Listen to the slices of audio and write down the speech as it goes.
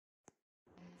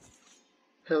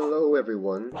Hello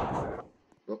everyone,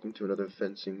 welcome to another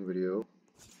fencing video,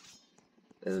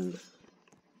 and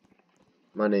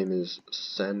my name is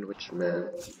Sandwich Man.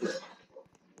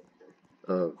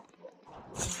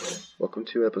 Welcome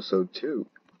to episode 2.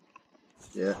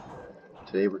 Yeah,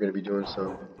 today we're going to be doing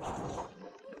some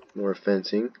more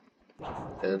fencing,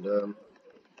 and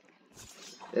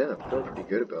yeah, I'm feeling pretty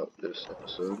good about this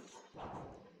episode.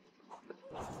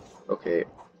 Okay,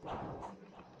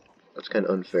 that's kind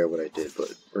of unfair what I did,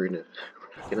 but we're gonna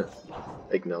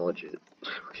acknowledge it.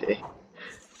 Okay.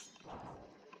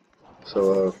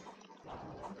 So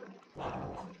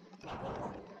wow,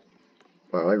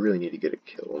 I really need to get a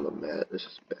kill on the mat. This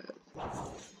is bad.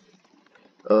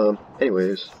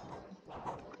 Anyways,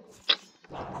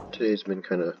 today's been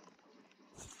kind of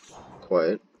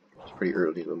quiet. It's pretty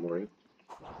early in the morning.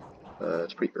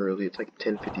 It's pretty early. It's like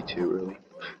 10:52 early.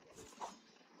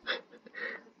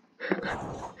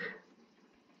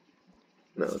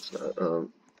 No, it's not.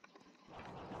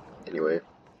 Anyway,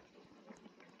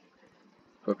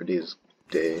 hope your guys'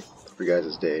 day. Hope your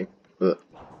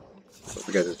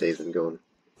guys' day's been going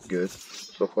good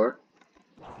so far.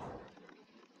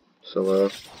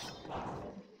 So,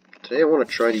 today I want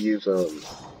to try to use,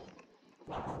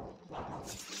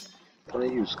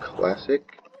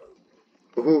 classic.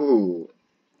 Ooh!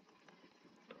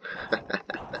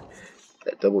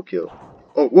 That double kill.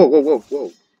 Oh, whoa! Almost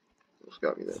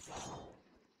got me there.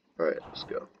 Alright, let's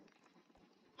go.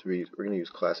 So we're gonna use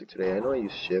classic today. I know I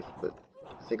use shift, but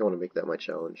I think I want to make that my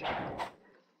challenge.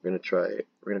 We're gonna try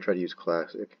to use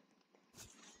classic.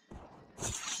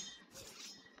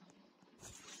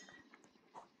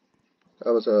 I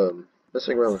was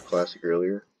messing around with classic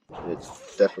earlier, and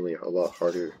it's definitely a lot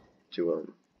harder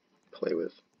to play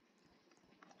with,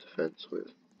 to fence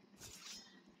with.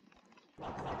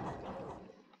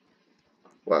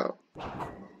 Wow.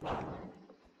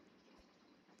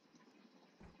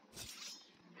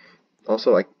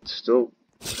 Also, I still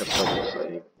have trouble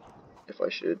deciding if I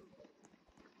should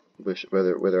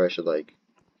whether I should, like,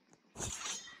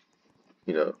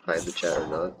 you know, hide the chat or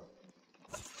not.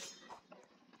 It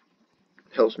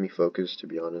helps me focus, to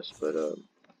be honest, but I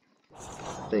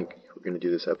think we're gonna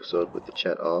do this episode with the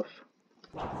chat off.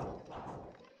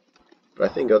 But I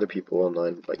think other people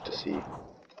online would like to see.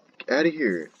 Get out of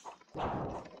here!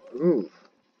 Move!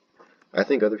 I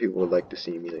think other people would like to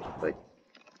see me, like,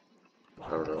 I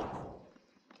don't know,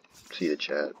 see the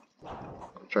chat.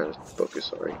 I'm trying to focus,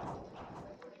 sorry. I'm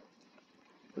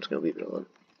just gonna leave it on.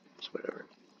 It's whatever.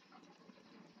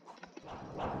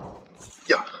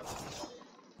 Yeah!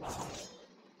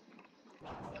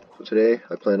 So today,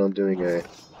 I plan on doing a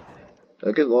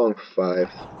good long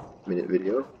 5-minute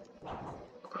video.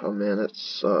 Oh man, that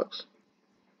sucks.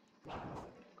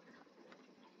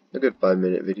 A good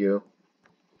 5-minute video.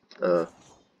 I've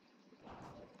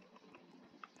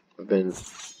been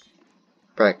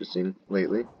practicing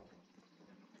lately.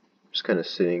 Just kind of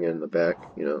sitting in the back,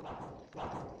 you know,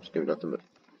 just doing nothing but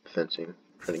fencing,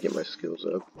 trying to get my skills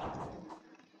up.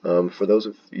 For those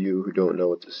of you who don't know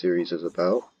what the series is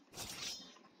about,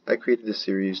 I created this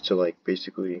series to, like,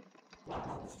 basically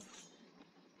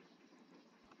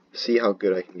see how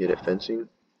good I can get at fencing.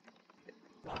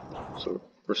 So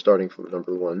we're starting from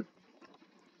number 1.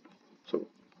 So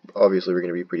obviously we're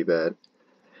going to be pretty bad.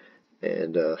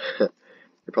 And you're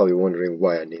probably wondering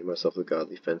why I named myself the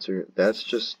Godly Fencer. That's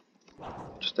just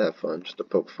to have fun, just to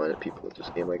poke fun at people with this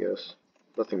game, I guess.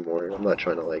 Nothing more. I'm not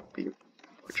trying to, like, be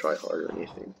or try hard or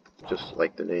anything. Just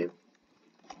like the name.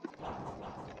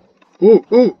 Ooh!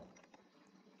 Ooh!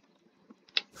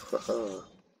 Haha.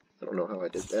 I don't know how I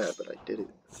did that, but I did it.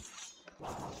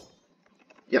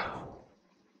 Yeah.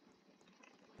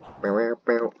 Bow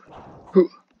bow. Hoo.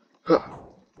 Ha.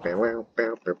 Bow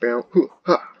bow bow bow. Hoo.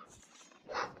 Ha.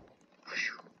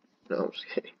 No, I'm just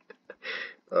kidding.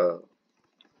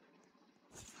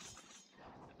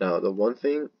 Now, the one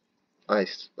thing I,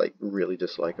 like, really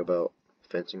dislike about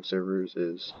fencing servers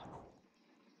is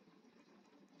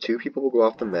 2 people will go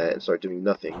off the mat and start doing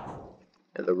nothing,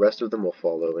 and the rest of them will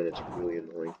follow, and it's really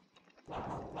annoying.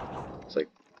 It's like,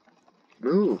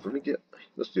 move,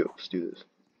 let's do it, let's do this.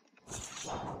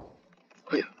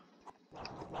 Hiya.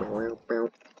 Bow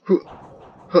bow. Hoo.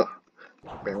 Ha.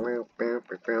 Bow bow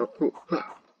bow bow. Hoo.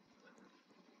 Ha.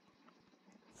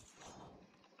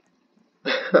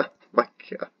 My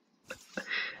god.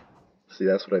 See,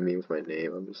 that's what I mean with my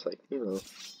name. I'm just like, you know,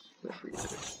 I forget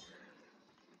it.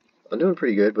 I'm doing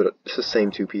pretty good, but it's the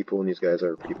same 2 people, and these guys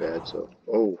are pretty bad, so...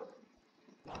 Oh.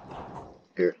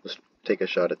 Here, let's take a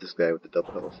shot at this guy with the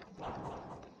double health.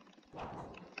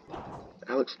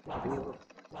 Alex, leave me alone.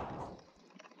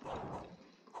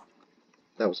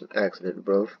 That was an accident,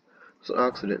 bro. It's an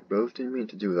accident, bro. Didn't mean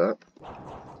to do that.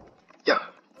 Yeah.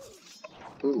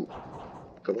 Ooh.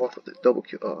 Go off with it. Double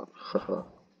kill. Oh, haha.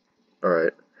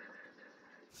 Alright.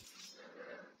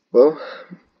 Well,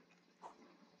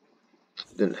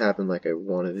 didn't happen like I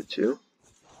wanted it to.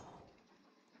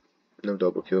 No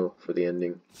double kill for the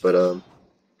ending. But,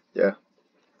 yeah.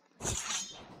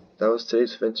 That was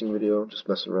today's fencing video. Just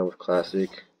messing around with Classic.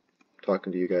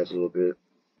 Talking to you guys a little bit.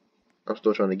 I'm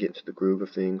still trying to get into the groove of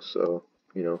things, so,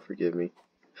 you know, forgive me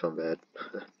if I'm bad.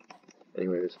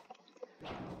 Anyways,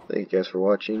 thank you guys for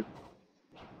watching,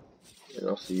 and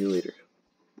I'll see you later.